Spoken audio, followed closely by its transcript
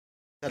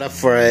Set up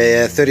for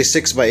a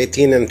 36 by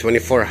 18 and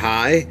 24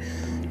 high,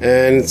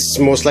 and it's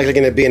most likely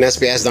going to be an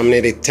SPS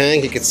dominated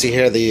tank. You can see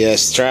here the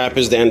strap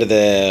is the end of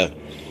the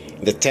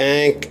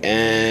tank,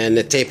 and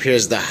the tape here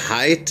is the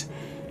height,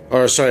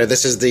 or sorry,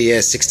 this is the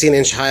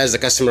 16-inch high, as the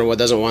customer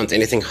doesn't want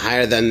anything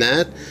higher than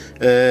that.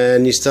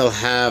 And you still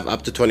have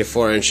up to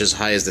 24 inches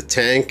high as the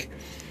tank.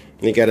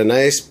 And you got a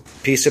nice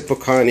piece of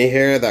Pukani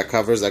here that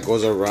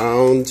goes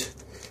around,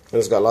 and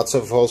it's got lots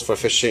of holes for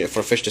fish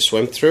to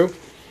swim through.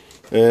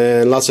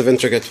 And lots of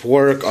intricate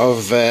work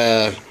of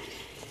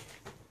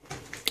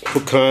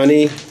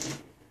Pukani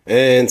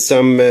and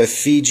some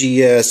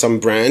Fiji, some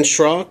branch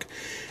rock.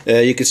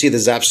 You can see the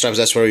zap straps.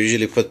 That's where we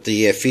usually put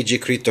the Fiji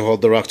crete to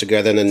hold the rock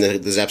together, and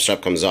then the zap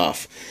strap comes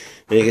off.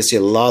 And you can see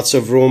lots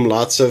of room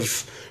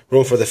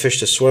for the fish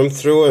to swim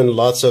through, and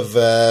lots of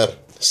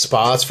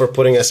spots for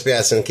putting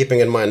SPS. And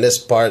keeping in mind,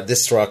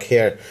 this rock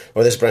here,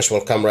 or this branch,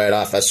 will come right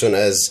off as soon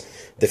as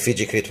the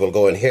Fiji crete will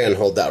go in here and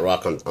hold that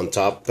rock on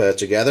top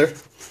together.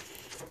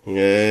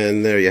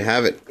 And there you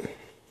have it.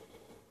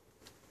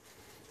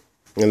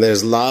 And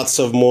there's lots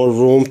of more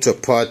room to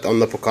put on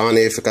the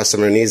Pukani if a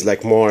customer needs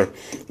like more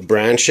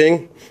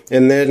branching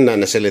in there. Not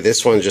necessarily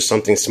this one, just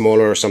something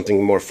smaller or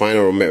something more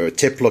finer, or a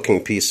tip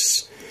looking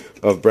piece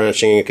of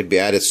branching. It could be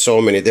added so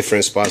many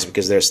different spots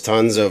because there's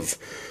tons of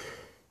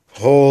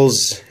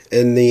holes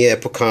in the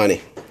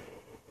Pukani.